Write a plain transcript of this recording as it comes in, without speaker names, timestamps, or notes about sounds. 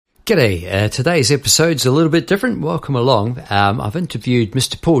G'day. Today's episode's a little bit different. Welcome along. I've interviewed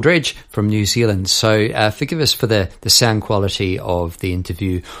Mr. Paul Dredge from New Zealand, so forgive us for the sound quality of the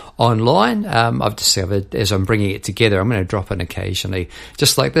interview online. I've discovered as I'm bringing it together, I'm going to drop in occasionally,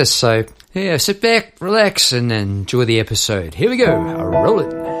 just like this. So, yeah, sit back, relax, and enjoy the episode. Here we go. Roll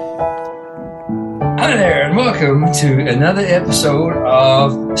it. Hi there, and welcome to another episode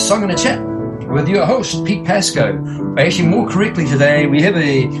of Song and a Chat with your host, Pete Pascoe. Actually, more correctly today, we have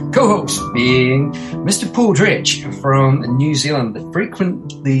a co-host being Mr. Paul Dredge from New Zealand, the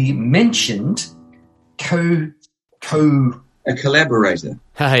frequently mentioned a collaborator.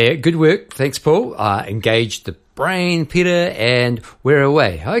 Hey, good work. Thanks, Paul. Engaged the brain, Peter, and we're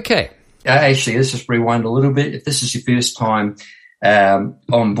away. Okay. Actually, let's just rewind a little bit. If this is your first time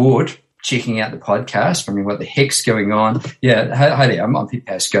on board, checking out the podcast, wondering what the heck's going on. Yeah, hi there, I'm Pete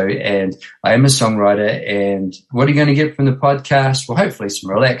Pascoe, and I am a songwriter, and what are you going to get from the podcast? Well, hopefully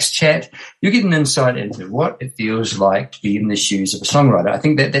some relaxed chat. You'll get an insight into what it feels like to be in the shoes of a songwriter. I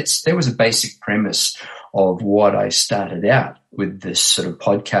think that was a basic premise of what I started out with this sort of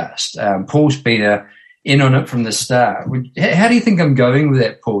podcast. Paul's been in on it from the start. How do you think I'm going with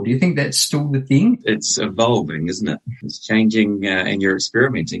that, Paul? Do you think that's still the thing? It's evolving, isn't it? It's changing and you're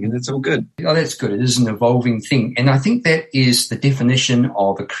experimenting, and that's all good. Oh, that's good. It is an evolving thing. And I think that is the definition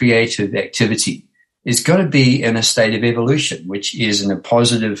of a creative activity. It's got to be in a state of evolution, which is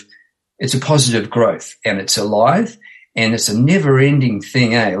it's a positive growth, and it's alive, and it's a never-ending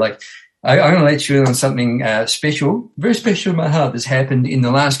thing, eh? Like, I'm going to let you in on something special, very special in my heart that's happened in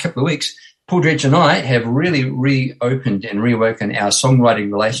the last couple of weeks. Paul Dredge and I have really reopened and reawoken our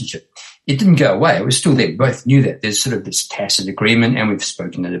songwriting relationship. It didn't go away. It was still there. We both knew that. There's sort of this tacit agreement, and we've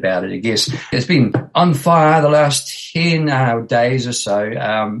spoken about it, I guess. It's been on fire the last 10 days or so.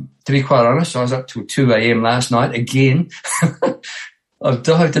 To be quite honest, I was up till 2 a.m. last night again. I've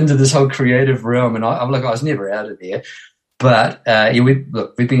dived into this whole creative realm, and I was never out of there. But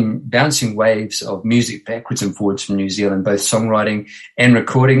we've been bouncing waves of music backwards and forwards from New Zealand, both songwriting and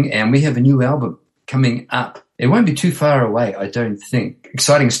recording, and we have a new album coming up. It won't be too far away, I don't think.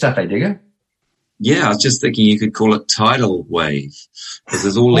 Exciting stuff, eh, Digger? Yeah, I was just thinking you could call it tidal wave, because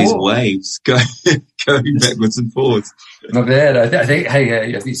there's all these waves going backwards and forwards. Not bad. I think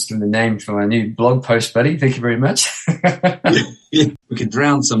it's the name for my new blog post, buddy. Thank you very much. Yeah, we could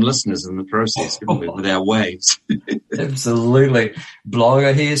drown some listeners in the process, couldn't we, with our waves? Absolutely. Blog,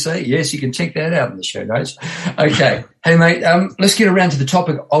 I hear you say. Yes, you can check that out in the show notes. Okay. Hey, mate, let's get around to the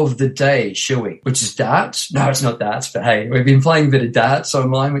topic of the day, shall we? Which is darts. No, it's not darts, but hey, we've been playing a bit of darts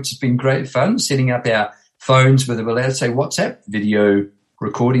online, which has been great fun, setting up our phones with, we're allowed to say WhatsApp, video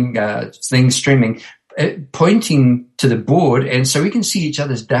recording things, streaming, pointing to the board, and so we can see each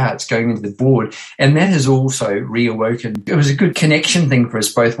other's darts going into the board, and that has also reawoken. It was a good connection thing for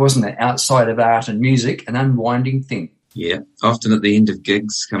us both, wasn't it? Outside of art and music, an unwinding thing. Yeah, often at the end of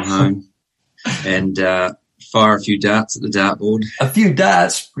gigs, come home and fire a few darts at the dartboard. A few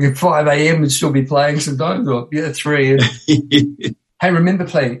darts, 5 a.m. would still be playing sometimes, or 3. Hey, remember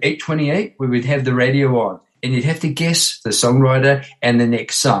playing 828 where we'd have the radio on, and you'd have to guess the songwriter and the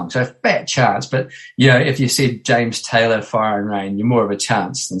next song. So a fat chance, but, if you said James Taylor, Fire and Rain, you're more of a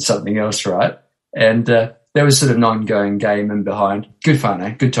chance than something else, right? And that was sort of an ongoing game in behind. Good fun,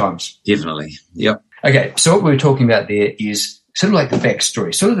 eh? Good times. Definitely, yep. Okay, so what we were talking about there is sort of like the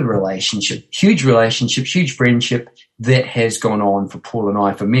backstory, sort of the relationship, huge friendship that has gone on for Paul and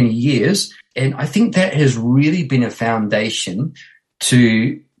I for many years. And I think that has really been a foundation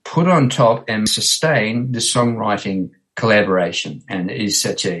to put on top and sustain the songwriting collaboration, and it's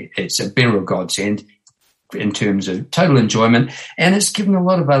a better godsend in terms of total enjoyment, and it's given a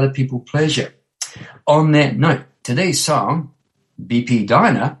lot of other people pleasure. On that note, today's song, BP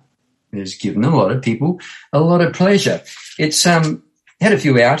Diner, has given a lot of people a lot of pleasure. It's had a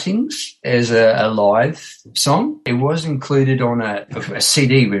few outings as a live song. It was included on a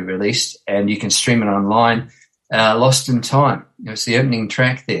CD we released, and you can stream it online. Lost in Time. It's the opening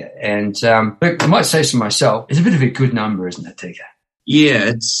track there. And look, I might say so myself, it's a bit of a good number, isn't it, Tika?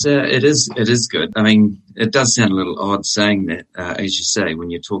 Yeah, it is good. I mean, it does sound a little odd saying that, as you say, when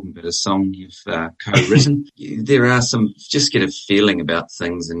you're talking about a song you've co-written. There are just get a feeling about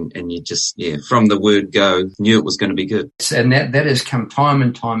things, and you just, from the word go, knew it was going to be good. And that has come time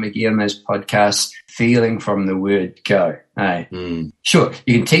and time again on those podcasts, feeling from the word go. Hey. Sure,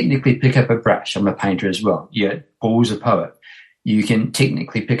 you can technically pick up a brush. I'm a painter as well. Yeah, Paul's a poet. You can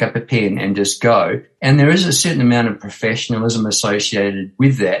technically pick up a pen and just go. And there is a certain amount of professionalism associated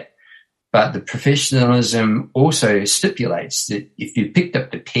with that. But the professionalism also stipulates that if you picked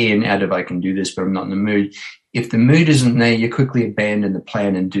up the pen out of I can do this, but I'm not in the mood, if the mood isn't there, you quickly abandon the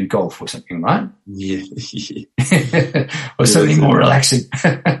plan and do golf or something, right? Yeah. Or something more relaxing,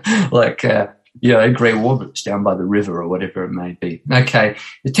 like, Grey Warblers down by the river or whatever it may be. Okay,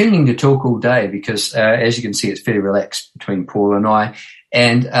 attempting to talk all day because, as you can see, it's fairly relaxed between Paul and I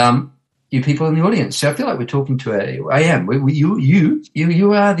and you people in the audience. So I feel like we're talking to you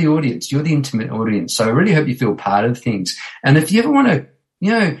are the audience. You're the intimate audience. So I really hope you feel part of things. And if you ever want to,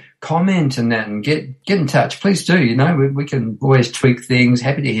 comment and that and get in touch, please do. We can always tweak things.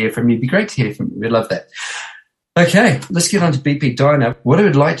 Happy to hear from you. It'd be great to hear from you. We'd love that. Okay, let's get on to BP Diner. What I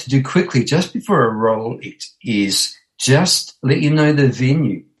would like to do quickly, just before I roll it, is just let you know the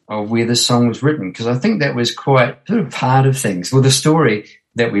venue of where the song was written, because I think that was quite sort of part of things. Well, the story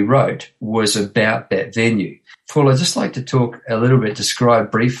that we wrote was about that venue. Paul, I'd just like to talk a little bit,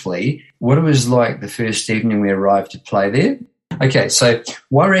 describe briefly what it was like the first evening we arrived to play there. Okay, so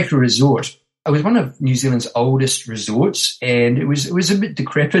Wairarapa Resort, it was one of New Zealand's oldest resorts, and it was a bit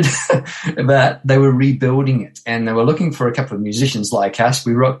decrepit, but they were rebuilding it, and they were looking for a couple of musicians like us.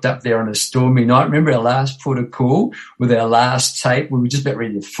 We rocked up there on a stormy night. Remember our last port of call with our last tape? We were just about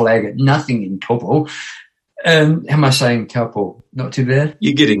ready to flag it. Nothing in Taupo. How am I saying Taupo? Not too bad?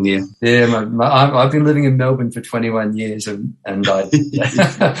 You're getting there. Yeah, I've been living in Melbourne for 21 years and I'm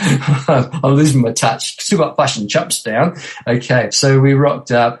losing my touch. Still got fashion chops down. Okay, so we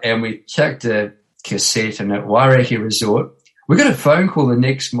rocked up and we chucked a cassette in at Wairarapa Resort. We got a phone call the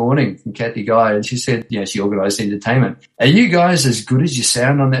next morning from Kathy Guy, and she said, she organised the entertainment. Are you guys as good as you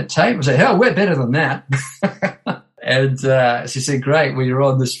sound on that tape? I said, hell, we're better than that. And she said, great, well, you're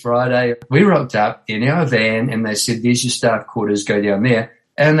on this Friday. We rocked up in our van and they said, there's your staff quarters, go down there.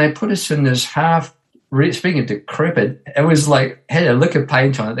 And they put us in this speaking of decrepit, it was like, had a lick of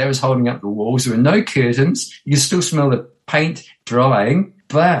paint on it. That was holding up the walls. There were no curtains. You could still smell the paint drying.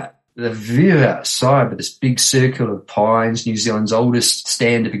 But the view outside with this big circle of pines, New Zealand's oldest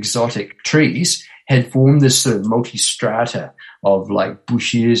stand of exotic trees, had formed this sort of multi-strata of like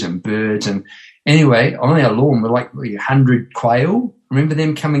bushes and birds. And anyway, on our lawn were like 100 quail. Remember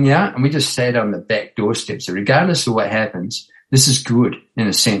them coming out? And we just sat on the back doorstep. So regardless of what happens, this is good in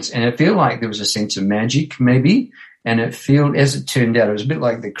a sense. And it felt like there was a sense of magic maybe. And as it turned out, it was a bit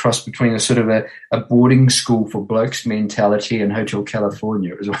like the cross between a sort of a boarding school for blokes mentality and Hotel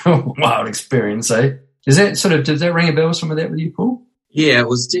California. It was a wild experience, eh? Does that ring a bell, some of that with you, Paul? Yeah, it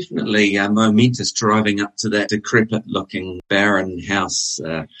was definitely momentous driving up to that decrepit-looking barren house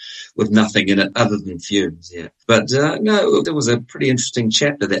with nothing in it other than fumes, yeah. But, no, there was a pretty interesting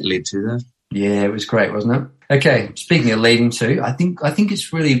chapter that led to, though. Yeah, it was great, wasn't it? Okay, speaking of leading to, I think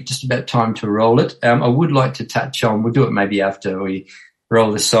it's really just about time to roll it. I would like to touch on, we'll do it maybe after we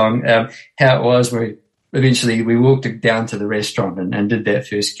roll the song, how it was when we walked down to the restaurant and did that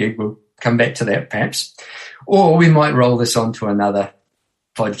first gig. We'll come back to that perhaps. Or we might roll this on to another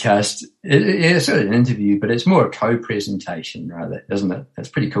podcast. It's sort of an interview, but it's more a co-presentation rather, isn't it? That's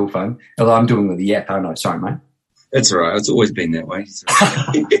pretty cool fun. Although I'm doing with the app, aren't I? Sorry, mate. That's all right. It's always been that way.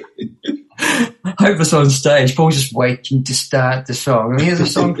 Hopeless on stage. Paul's just waiting to start the song. And here's a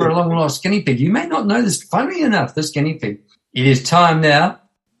song for a long-lost guinea pig. You may not know this. Funny enough, this guinea pig. It is time now.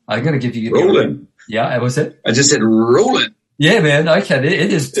 I'm going to give you... Rolling. Yeah, was it? I just said rolling. Yeah, man. Okay,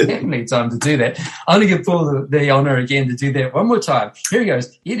 it is definitely time to do that. I'm going to give Paul the honour again to do that one more time. Here he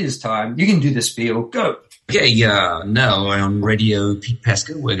goes. It is time. You can do the spiel. Go. Okay, now on Radio Pete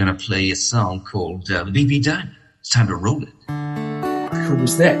Pasco, we're going to play a song called The BP Diner. It's time to roll it. How cool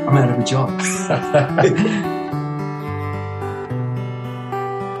was that? I'm out of a job.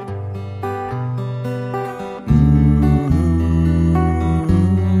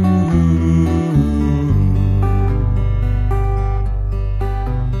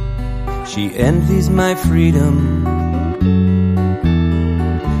 She envies my freedom,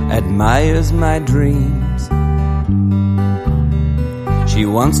 admires my dreams. She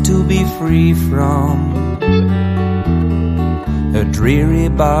wants to be free from her dreary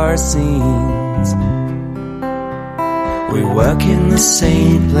bar scenes. We work in the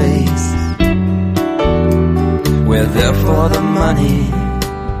same place, we're there for the money.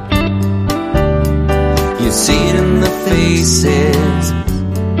 You see it in the faces.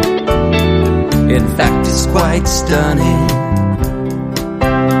 In fact, it's quite stunning.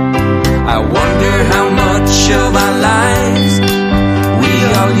 I wonder how much of our lives we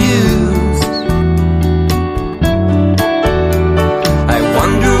all use. I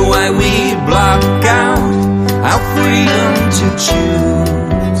wonder why we block out our freedom to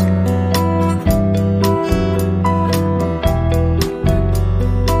choose.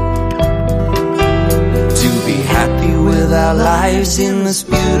 To be happy with our lives in this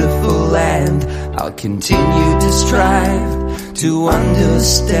beautiful land, I'll continue to strive to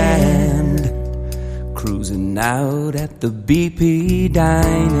understand. Cruising out at the BP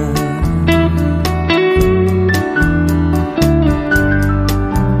diner.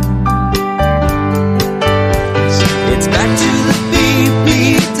 It's back to the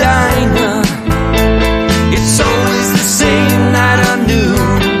BP diner. It's always the same night at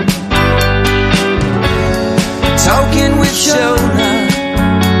noon. Talking with Shona.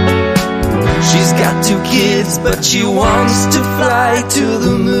 She's got 2 kids, but she wants to fly to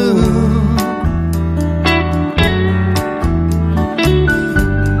the moon.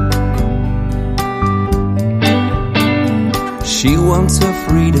 She wants her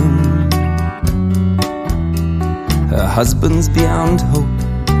freedom. Her husband's beyond hope.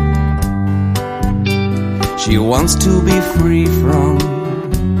 She wants to be free from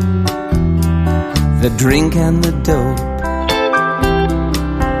the drink and the dope.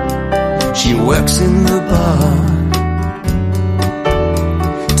 She works in the bar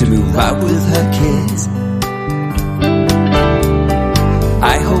to move out with her kids.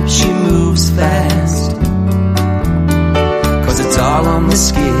 I hope she moves fast, 'cause it's all on the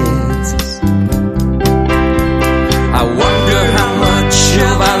skids. I wonder how much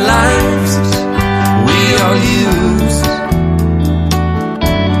of our lives we all use.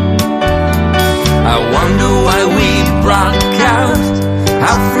 I wonder why we block out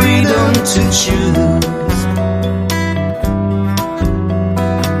our freedom to choose.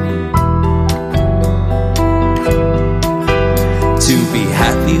 To be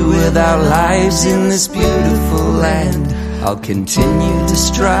happy with our lives in this beautiful land, I'll continue to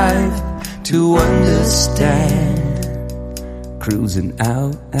strive to understand. Cruising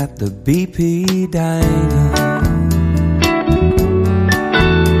out at the BP diner.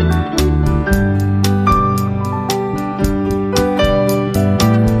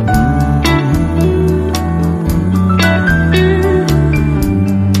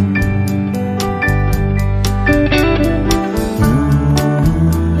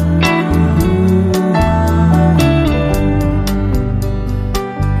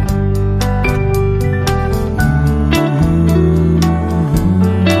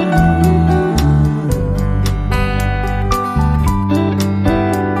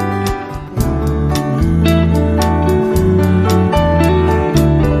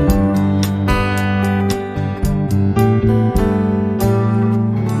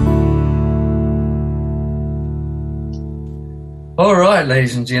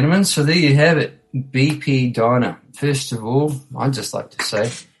 Ladies and gentlemen, so there you have it, BP Diner. First of all, I'd just like to say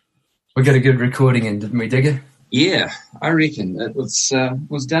we got a good recording in, didn't we, Digger? Yeah, I reckon it was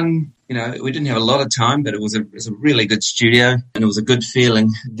done. You know, we didn't have a lot of time, but it was a really good studio, and it was a good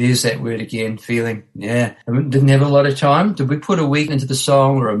feeling. There's that word again, feeling. Yeah, we didn't have a lot of time. Did we put a week into the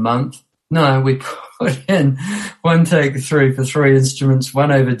song or a month? No, we put in 1 take through for 3 instruments, 1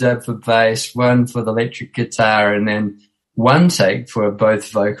 overdub for bass, 1 for the electric guitar, and then 1 take for both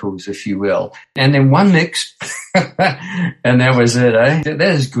vocals, if you will, and then 1 mix, and that was it, eh? That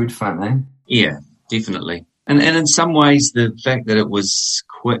is good fun, eh? Yeah, definitely. And in some ways, the fact that it was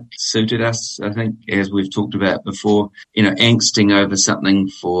quick suited us, I think, as we've talked about before, you know, angsting over something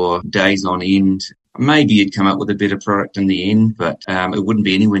for days on end. Maybe you'd come up with a better product in the end, but it wouldn't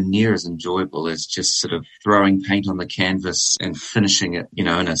be anywhere near as enjoyable as just sort of throwing paint on the canvas and finishing it, you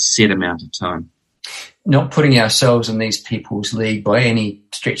know, in a set amount of time. Not putting ourselves in these people's league by any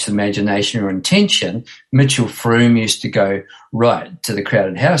stretch of imagination or intention. Mitchell Froome used to go right to the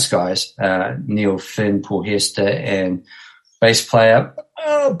Crowded House guys, Neil Finn, Paul Hester, and bass player,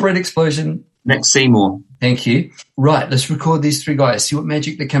 Brett Explosion. Nick Seymour. Thank you. Right, let's record these 3 guys, see what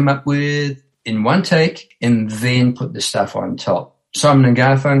magic they come up with in 1 take, and then put the stuff on top. Simon and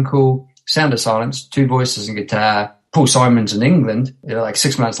Garfunkel, Sound of Silence, 2 voices and guitar. Paul Simon's in England, like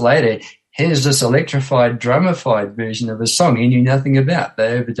 6 months later. Here's this electrified, drumified version of a song he knew nothing about.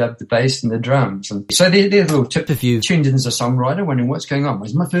 They overdubbed the bass and the drums. And so there's a little tip if you tuned in as a songwriter wondering what's going on.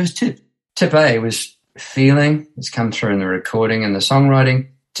 Was my first tip. Tip A was feeling. It's come through in the recording and the songwriting.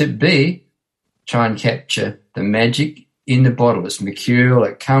 Tip B, try and capture the magic in the bottle. It's mercurial,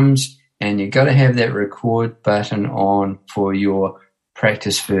 it comes, and you've got to have that record button on for your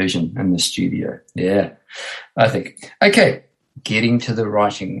practice version in the studio. Yeah, I think. Okay. Getting to the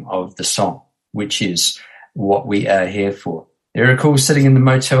writing of the song, which is what we are here for. Eric was sitting in the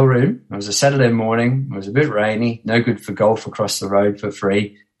motel room. It was a Saturday morning. It was a bit rainy. No good for golf across the road for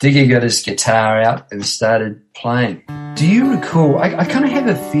free. Diggy got his guitar out and started playing. Do you recall, I kind of have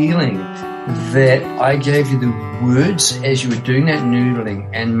a feeling that I gave you the words as you were doing that noodling,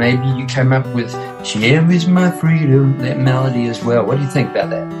 and maybe you came up with "Share is my freedom," that melody as well. What do you think about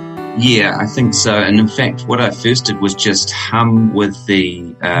that? Yeah, I think so. And in fact, what I first did was just hum with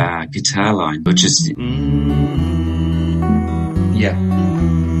the guitar line, which is... Yeah.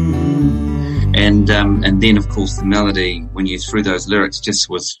 And then, of course, the melody, when you threw those lyrics, just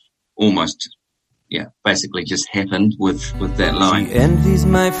was almost, basically just happened with that line. She envies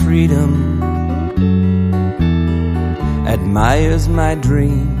my freedom, admires my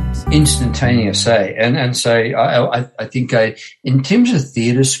dreams. Instantaneous, eh? And so I think in terms of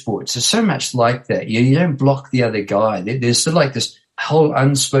theatre sports, there's so much like that. You don't block the other guy. There's sort of like this whole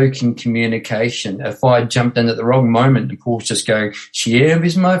unspoken communication. If I jumped in at the wrong moment and Paul's just going, she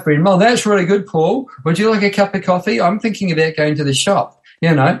envies my freedom. Oh, that's really good, Paul. Would you like a cup of coffee? I'm thinking about going to the shop,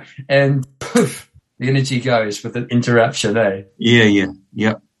 and poof, the energy goes with an interruption, eh?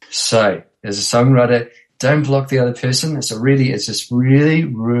 Yeah. So as a songwriter, don't block the other person. It's this really,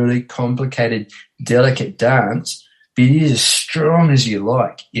 really complicated, delicate dance, but it is as strong as you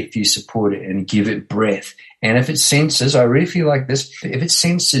like if you support it and give it breath. And if it senses, I really feel like this, if it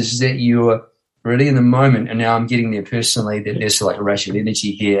senses that you're really in the moment, and now I'm getting there personally, that there's like a rush of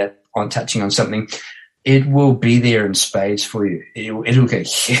energy here on touching on something, it will be there in spades for you. It'll go,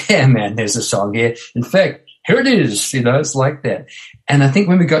 yeah, man, there's a song here. In fact, here it is, it's like that. And I think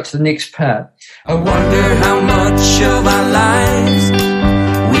when we got to the next part, I wonder how much of our lives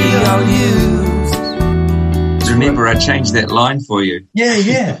we all use. Remember, I changed that line for you.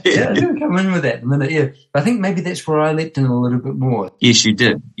 Yeah, I'll come in with that in a minute, yeah. But I think maybe that's where I leapt in a little bit more. Yes, you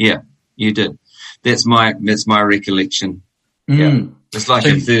did. Yeah, you did. That's my recollection. Yeah. It's like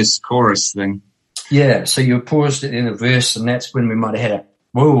a verse-chorus thing. Yeah, so you paused it in a verse, and that's when we might have had a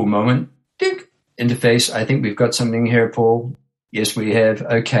whoa moment. Ding, interface. I think we've got something here, Paul. Yes, we have.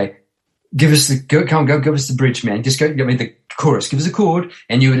 Okay. Give us give us the bridge, man. Just give me the chorus. Give us a chord,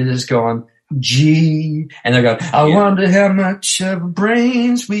 and you would have just gone G, and they go, I wonder how much of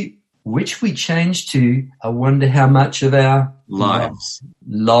brains which we changed to, I wonder how much of our lives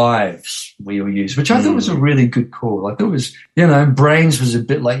we will use, which I thought was a really good call. I thought it was, brains was a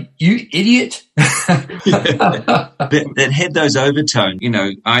bit like, you idiot. It had those overtones.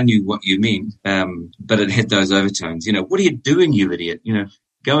 I knew what you meant, but it had those overtones. What are you doing, you idiot?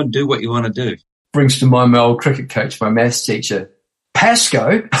 Go and do what you want to do. Brings to mind my old cricket coach, my maths teacher,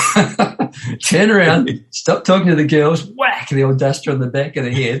 Pasco. Turn around, stop talking to the girls, whack the old duster on the back of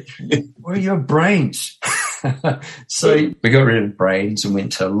the head. Where are your brains? So we got rid of brains and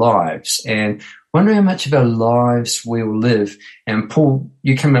went to lives, and wonder how much of our lives we'll live. And Paul,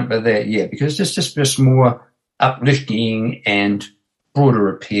 you come up with that, because it's just more uplifting and broader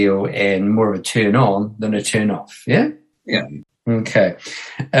appeal and more of a turn on than a turn off. Yeah. Okay.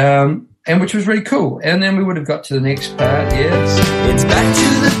 And which was really cool. And then we would have got to the next part, yes. It's back to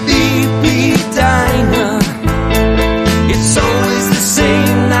the BP diner. It's always the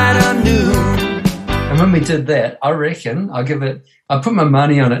same night I knew. And when we did that, I reckon I put my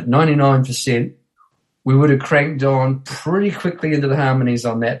money on it, 99%. We would have cranked on pretty quickly into the harmonies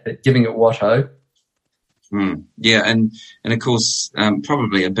on that, but giving it Watto. Yeah, and of course,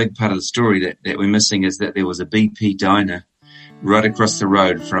 probably a big part of the story that we're missing is that there was a BP diner right across the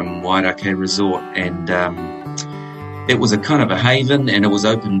road from Wairakei Resort, and it was a kind of a haven, and it was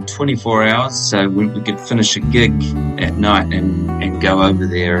open 24 hours, so we could finish a gig at night and go over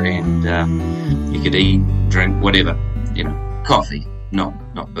there, and you could eat, drink, whatever, coffee, not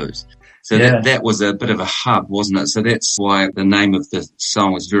booze. So that was a bit of a hub, wasn't it? So that's why the name of the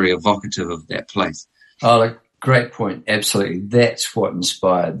song was very evocative of that place. Oh, great point. Absolutely. That's what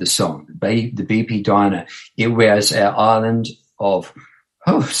inspired the song, the BP Diner. It was our island of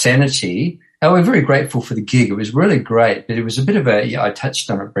sanity. And we're very grateful for the gig. It was really great, but it was a bit of I touched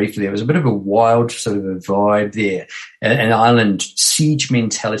on it briefly. It was a bit of a wild sort of a vibe there, an island siege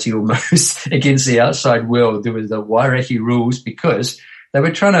mentality almost against the outside world. There was the Wairakei rules because they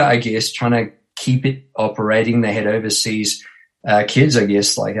were trying to keep it operating. They had overseas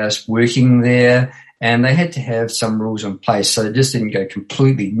kids, like us, working there, and they had to have some rules in place so it just didn't go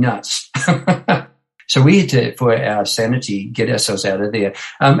completely nuts. So we had to, for our sanity, get ourselves out of there.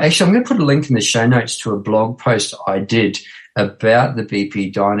 Actually, I'm going to put a link in the show notes to a blog post I did about the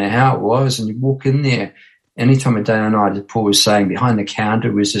BP Diner, how it was, and you walk in there any time of day or night, as Paul was saying, behind the counter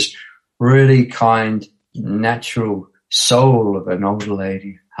was this really kind, natural soul of an older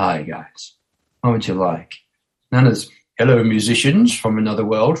lady. Hi, guys. What would you like? None of this, hello, musicians from another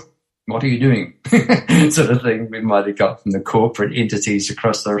world. What are you doing? Sort of thing we might have got from the corporate entities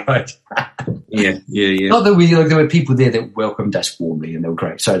across the road. Yeah. Not that there were people there that welcomed us warmly and they were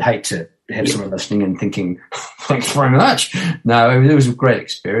great. So I'd hate to have someone listening and thinking, thanks very much. No, it was a great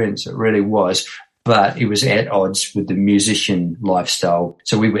experience. It really was. but it was at odds with the musician lifestyle.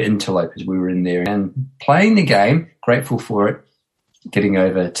 So we were interlopers. We were in there and playing the game, grateful for it, getting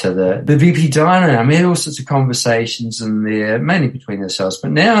over to the VP Diner. I mean, all sorts of conversations in there, mainly between ourselves,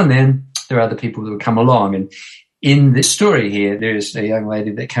 but now and then there are other people that would come along. And in this story here, there's a young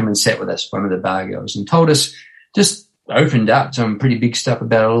lady that came and sat with us, one of the bar girls, and told us, just opened up some pretty big stuff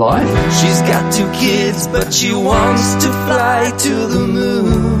about her life. She's got 2 kids, but she wants to fly to the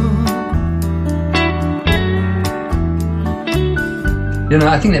moon. You know,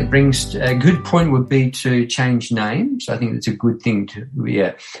 I think that brings a good point would be to change names. I think it's a good thing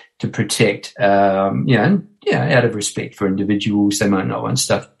to protect, out of respect for individuals. They might not want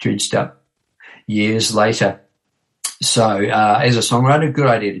stuff dredged up years later. So, as a songwriter, good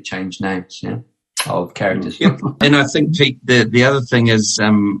idea to change names, of characters. Yeah. And I think, Pete, the other thing is,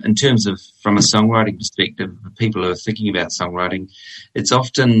 in terms of from a songwriting perspective, people who are thinking about songwriting, it's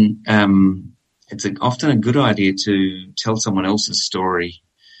often a good idea to tell someone else's story,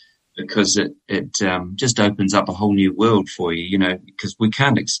 because it just opens up a whole new world for you, because we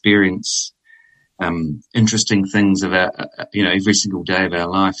can't experience interesting things about every single day of our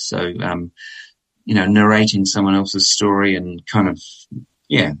life. So narrating someone else's story and kind of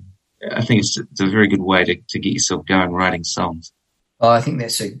I think it's a very good way to get yourself going writing songs. Oh, I think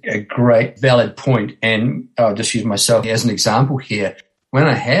that's a great valid point, and I'll just use myself as an example here. When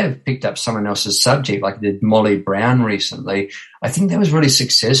I have picked up someone else's subject, like I did Molly Brown recently, I think that was really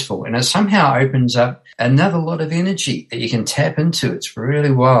successful, and it somehow opens up another lot of energy that you can tap into. It's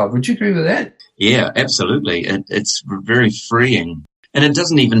really wild. Would you agree with that? Yeah, absolutely. It's very freeing, and it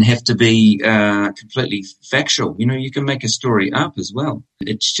doesn't even have to be completely factual. You can make a story up as well.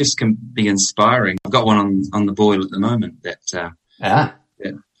 It just can be inspiring. I've got one on the boil at the moment that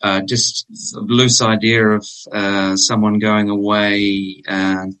just a loose idea of someone going away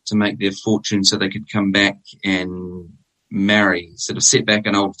to make their fortune so they could come back and marry, sort of set back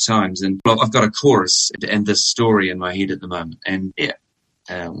in old times. And I've got a chorus and this story in my head at the moment. And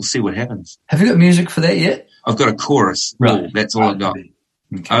we'll see what happens. Have you got music for that yet? I've got a chorus. Right. That's all I've got.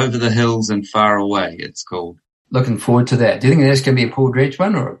 Okay. Over the Hills and Far Away, it's called. Looking forward to that. Do you think that's going to be a Paul Dredge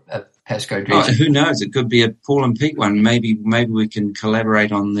one or a Pasco Dredge? Oh, who knows? It could be a Paul and Pete one. Maybe we can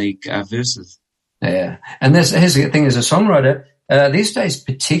collaborate on the verses. Yeah. And here's the thing, as a songwriter, these days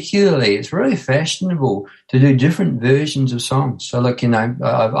particularly, it's really fashionable to do different versions of songs. So look,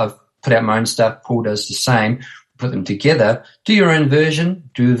 I've put out my own stuff. Paul does the same. Put them together. Do your own version.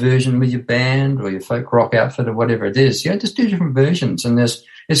 Do a version with your band or your folk rock outfit or whatever it is. Just do different versions. And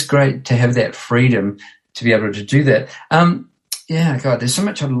it's great to have that freedom to be able to do that. God, there's so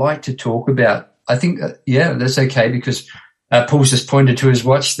much I'd like to talk about. I think, that's okay, because Paul's just pointed to his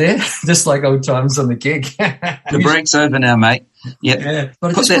watch there, just like old times on the gig. The break's over now, mate. Yep. Yeah.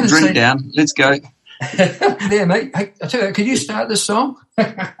 Put that drink down. Let's go. There, mate. Hey, I tell you, could you start the song?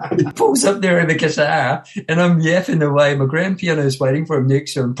 Paul's up there in the guitar, and I'm yapping away. My grand piano's waiting for him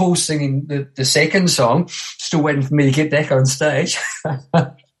next to him. Paul's singing the second song, still waiting for me to get back on stage.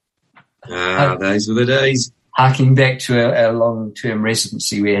 Those were the days. Harking back to our long-term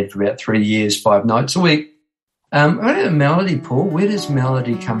residency we had for about 3 years, 5 nights a week. What about melody, Paul? Where does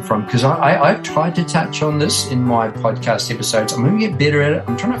melody come from? Because I've tried to touch on this in my podcast episodes. I'm going to get better at it.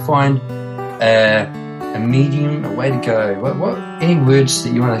 I'm trying to find a medium, a way to go. What any words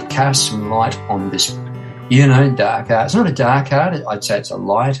that you want to cast some light on this? Dark art. It's not a dark art. I'd say it's a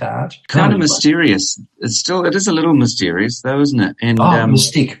light art. Kind of mysterious. It is a little mysterious though, isn't it? And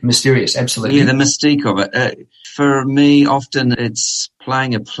mysterious, absolutely. Yeah, the mystique of it. For me, often it's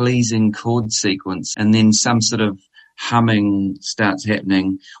playing a pleasing chord sequence and then some sort of humming starts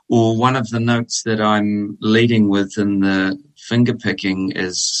happening, or one of the notes that I'm leading with in the finger picking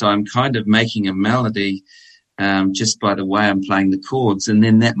so I'm kind of making a melody just by the way I'm playing the chords, and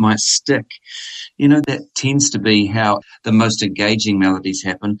then that might stick. That tends to be how the most engaging melodies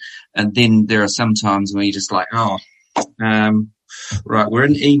happen. And then there are some times where you're just like, right, we're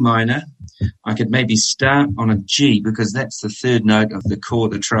in E minor. I could maybe start on a G because that's the third note of the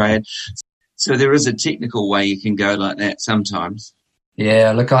chord, the triad. So there is a technical way you can go like that sometimes.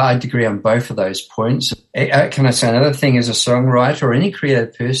 Yeah, look, I'd agree on both of those points. Can I say another thing as a songwriter or any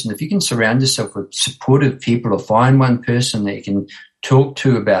creative person, if you can surround yourself with supportive people or find one person that you can talk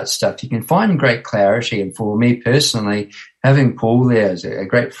to about stuff, you can find great clarity. And for me personally, having Paul there as a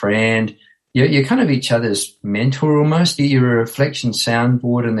great friend, you're kind of each other's mentor almost. You're a reflection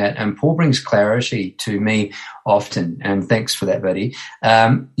soundboard and that. And Paul brings clarity to me often. And thanks for that, buddy.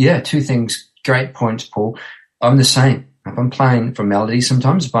 2 things. Great points, Paul. I'm the same. if I'm playing for melody,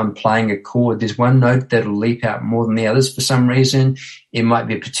 sometimes if I'm playing a chord, there's one note that'll leap out more than the others for some reason. It might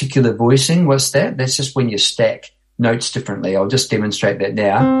be a particular voicing. What's that? That's just when you stack notes differently. I'll just demonstrate that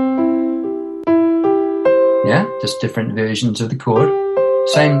now. Yeah, just different versions of the chord.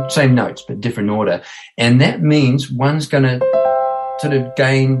 Same notes, but different order. And that means one's going to sort of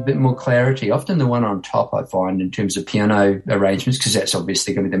gain a bit more clarity. Often the one on top, I find, in terms of piano arrangements, because that's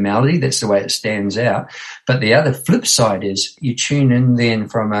obviously going to be the melody. That's the way it stands out. But the other flip side is you tune in then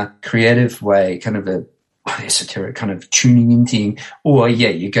from a creative way, kind of a esoteric kind of tuning in thing, or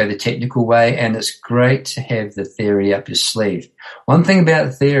you go the technical way, and it's great to have the theory up your sleeve. One thing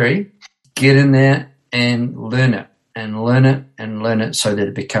about theory, get in there and learn it. And learn it so that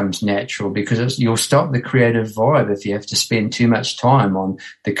it becomes natural, because you'll stop the creative vibe if you have to spend too much time on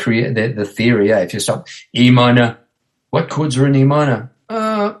the theory. If you stop E minor, what chords are in E minor?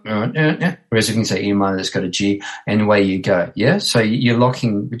 Whereas if you can say E minor, that's got a G, and away you go. Yeah, so you're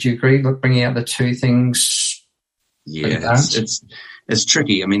locking. Would you agree? Bringing out the two things. Yeah, it's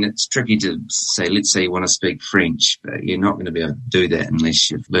tricky. I mean, it's tricky to say, let's say you want to speak French, but you're not going to be able to do that unless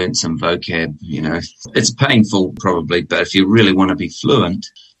you've learned some vocab, It's painful probably, but if you really want to be fluent,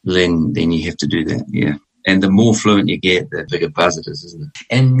 then you have to do that, yeah. And the more fluent you get, the bigger buzz it is, isn't it?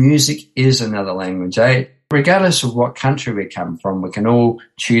 And music is another language, eh? Regardless of what country we come from, we can all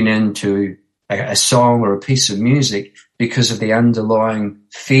tune into a song or a piece of music because of the underlying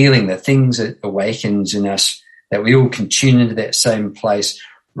feeling, the things it awakens in us, that we all can tune into that same place,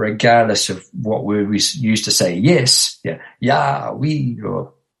 regardless of what word we used to say. Yes, we,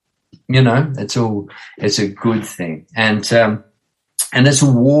 or, it's a good thing. And it's a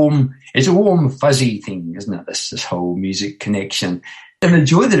warm, fuzzy thing, isn't it? This whole music connection and the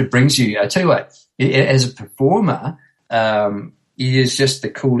joy that it brings you. I tell you what, as a performer, it is just the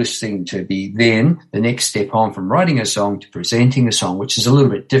coolest thing to be then the next step on from writing a song to presenting a song, which is a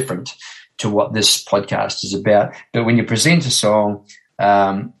little bit different to what this podcast is about. But when you present a song,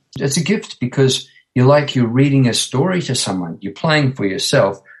 it's a gift, because you're reading a story to someone. You're playing for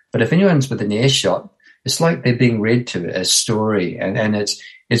yourself. But if anyone's with an earshot, it's like they're being read to a story, and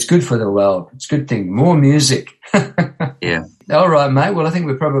it's good for the world. It's a good thing. More music. Yeah. All right, mate. Well, I think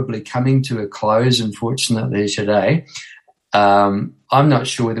we're probably coming to a close, unfortunately, today. I'm not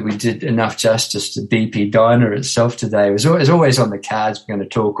sure whether we did enough justice to BP Diner itself today. It was always on the cards. We're going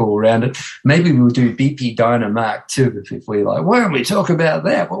to talk all around it. Maybe we'll do BP Diner Mark II if we like. Why don't we talk about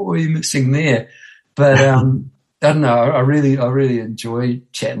that? What were you missing there? But I don't know. I really enjoy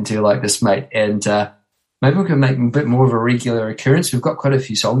chatting to you like this, mate. And maybe we can make a bit more of a regular occurrence. We've got quite a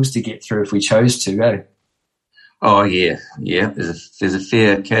few songs to get through if we chose to, eh? Oh yeah. There's a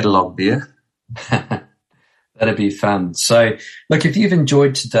fair catalogue there. That'd be fun. So, look, if you've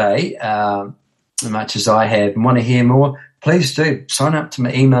enjoyed today as much as I have and want to hear more, please do sign up to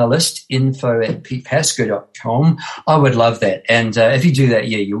my email list, info@petepasco.com. I would love that. And if you do that,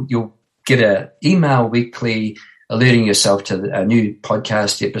 you'll get an email weekly alerting yourself to a new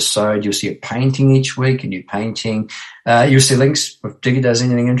podcast episode. You'll see a painting each week, a new painting. You'll see links if Digger does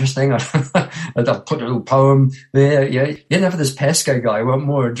anything interesting. I'll put a little poem there. Yeah, enough of this Pasco guy. Want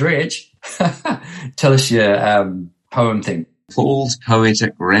more Dredge? Tell us your poem thing. Paul's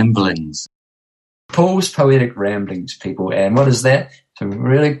Poetic Ramblings. Paul's Poetic Ramblings, people. And what is that? Some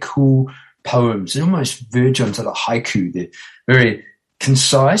really cool poems. They almost verge onto the haiku. They're very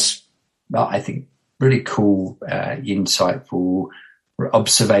concise, but I think really cool, insightful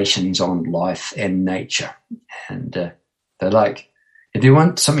observations on life and nature. And they're like, if you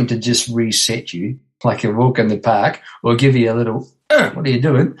want something to just reset you, like a walk in the park, or give you a little, what are you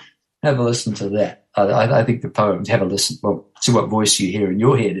doing? Have a listen to that. I think the poems, have a listen. Well, see what voice you hear in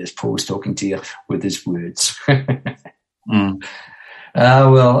your head as Paul's talking to you with his words. Well,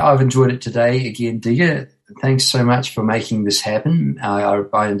 I've enjoyed it today again, Digger. Thanks so much for making this happen. I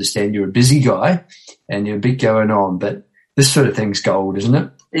understand you're a busy guy and you're a bit going on, but this sort of thing's gold, isn't it?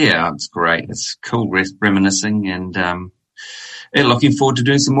 Yeah, it's great. It's cool reminiscing and looking forward to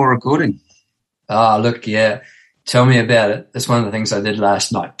doing some more recording. Look, yeah. Tell me about it. That's one of the things I did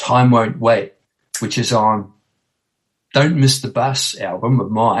last night. Time Won't Wait, which is on Don't Miss the Bus album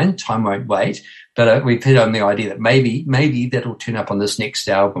of mine, Time Won't Wait. But we've hit on the idea that maybe that'll turn up on this next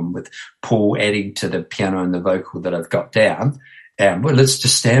album with Paul adding to the piano and the vocal that I've got down. Well, let's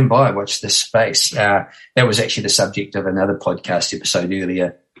just stand by and watch this space. That was actually the subject of another podcast episode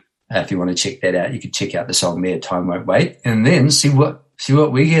earlier. If you want to check that out, you can check out the song there, Time Won't Wait, and then see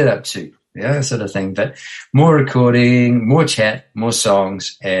what we get up to. Yeah, sort of thing. But more recording, more chat, more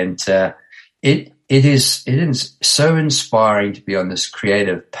songs, and it is so inspiring to be on this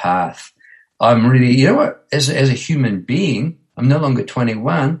creative path I'm really, you know what, as a human being, I'm no longer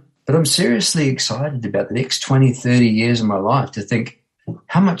 21, but I'm seriously excited about the next 20, 30 years of my life to think,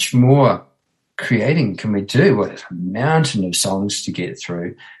 how much more creating can we do? What a mountain of songs to get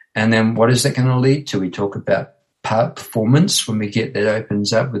through. And then what is that going to lead to? We talk about performance when we get that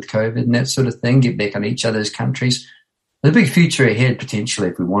opens up with COVID and that sort of thing, get back on each other's countries. There's a big future ahead potentially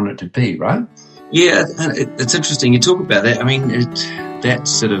if we want it to be, right? Yeah, it's interesting you talk about that. I mean, that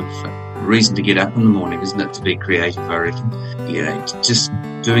sort of reason to get up in the morning, isn't it, to be creative, I reckon. You know, just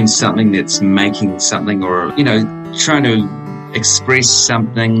doing something that's making something, or, you know, trying to express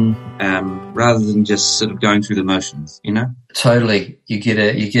something rather than just sort of going through the motions, you know? Totally. You get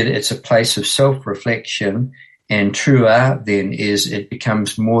it. It's a place of self-reflection, and true art then is it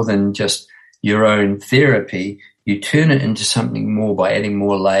becomes more than just your own therapy. You turn it into something more by adding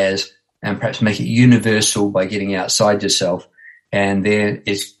more layers and perhaps make it universal by getting outside yourself. And then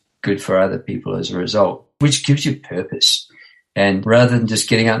it's good for other people as a result, which gives you purpose. And rather than just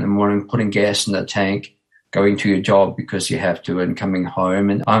getting out in the morning, putting gas in the tank, going to your job because you have to, and coming home.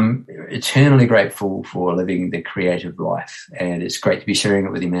 And I'm eternally grateful for living the creative life. And it's great to be sharing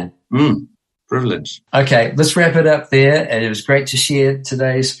it with you, man. Privilege. Okay, let's wrap it up there. And it was great to share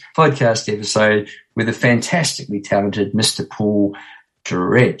today's podcast episode with a fantastically talented Mr. Paul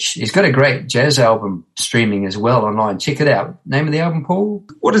Dredge. He's got a great jazz album streaming as well online. Check it out. Name of the album, Paul?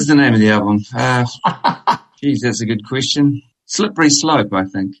 What is the name of the album? Geez, that's a good question. Slippery Slope, I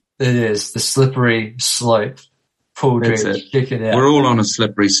think. It is. The Slippery Slope. Paul Dredge. Check it out. We're all on a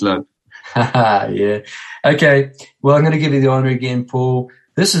slippery slope. Yeah. Okay. Well, I'm going to give you the honor again, Paul.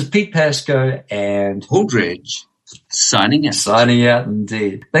 This is Pete Pascoe and Paul Dredge. Signing out. Signing out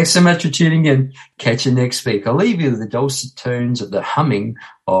indeed. Thanks so much for tuning in. Catch you next week. I'll leave you with the dulcet tones of the humming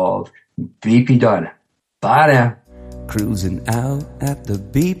of BP Diner. Bye now. Cruising out at the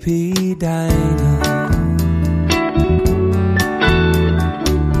BP Diner.